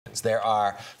There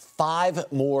are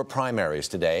 5 more primaries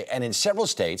today, and in several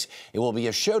states, it will be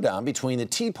a showdown between the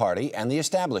Tea Party and the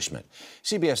establishment.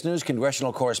 CBS News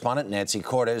congressional correspondent Nancy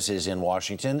Cortez is in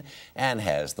Washington and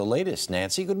has the latest.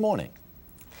 Nancy, good morning.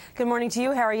 Good morning to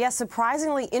you, Harry. Yes,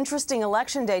 surprisingly interesting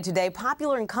election day today.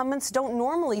 Popular incumbents don't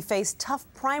normally face tough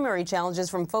primary challenges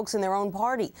from folks in their own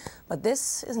party, but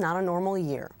this is not a normal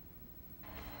year.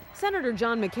 Senator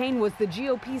John McCain was the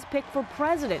GOP's pick for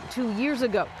president 2 years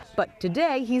ago. But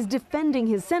today, he's defending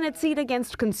his Senate seat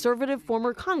against conservative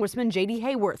former Congressman J.D.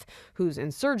 Hayworth, whose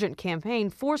insurgent campaign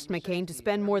forced McCain to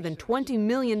spend more than $20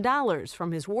 million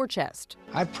from his war chest.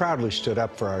 I proudly stood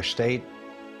up for our state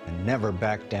and never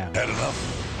backed down. Had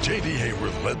enough? J.D.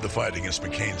 Hayworth led the fight against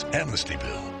McCain's amnesty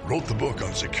bill, wrote the book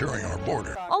on securing our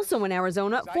border. Also in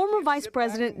Arizona, former Vice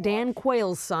President Dan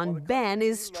Quayle's son, Ben,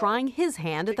 is trying his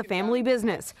hand at the family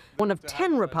business, one of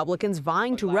 10 Republicans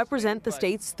vying to represent the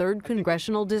state's 3rd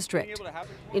congressional district.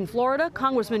 In Florida,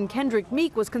 Congressman Kendrick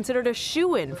Meek was considered a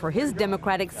shoo-in for his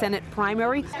Democratic Senate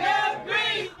primary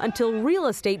until real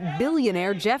estate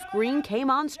billionaire Jeff Green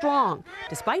came on strong,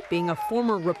 despite being a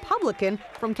former Republican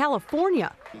from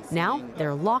California. Now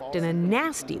they're locked in a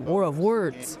nasty war of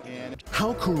words.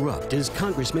 How corrupt is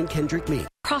Congressman Kendrick Meek?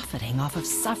 Profiting off of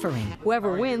suffering.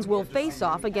 Whoever wins will face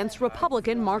off against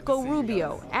Republican Marco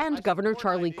Rubio and Governor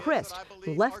Charlie Crist,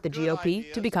 who left the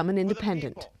GOP to become an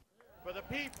independent.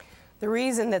 The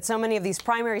reason that so many of these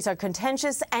primaries are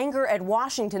contentious, anger at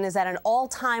Washington is at an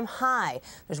all-time high.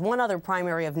 There's one other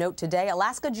primary of note today.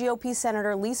 Alaska GOP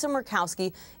Senator Lisa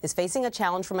Murkowski is facing a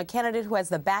challenge from a candidate who has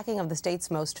the backing of the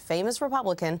state's most famous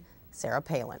Republican, Sarah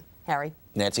Palin. Harry.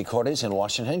 Nancy Cortez in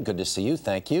Washington. Good to see you.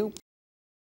 Thank you.